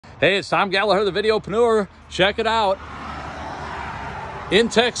Hey, it's Tom Gallagher, the Videopreneur. Check it out.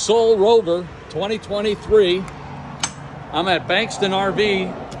 inTech Soul Rover 2023. I'm at Bankston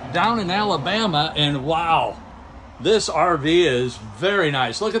RV down in Alabama, and wow, this RV is very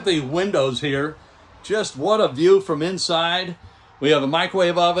nice. Look at the windows here. Just what a view from inside. We have a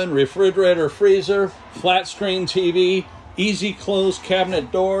microwave oven, refrigerator, freezer, flat screen TV, easy close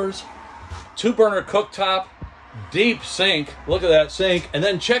cabinet doors, 2-burner cooktop, deep sink. Look at that sink. And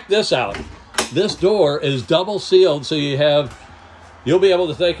then check this out. This door is double sealed, so you'll be able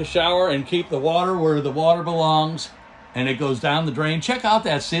to take a shower and keep the water where the water belongs, and it goes down the drain. Check out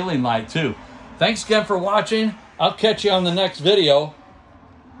that ceiling light too. Thanks again for watching. I'll catch you on the next video.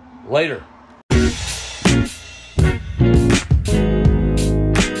 Later.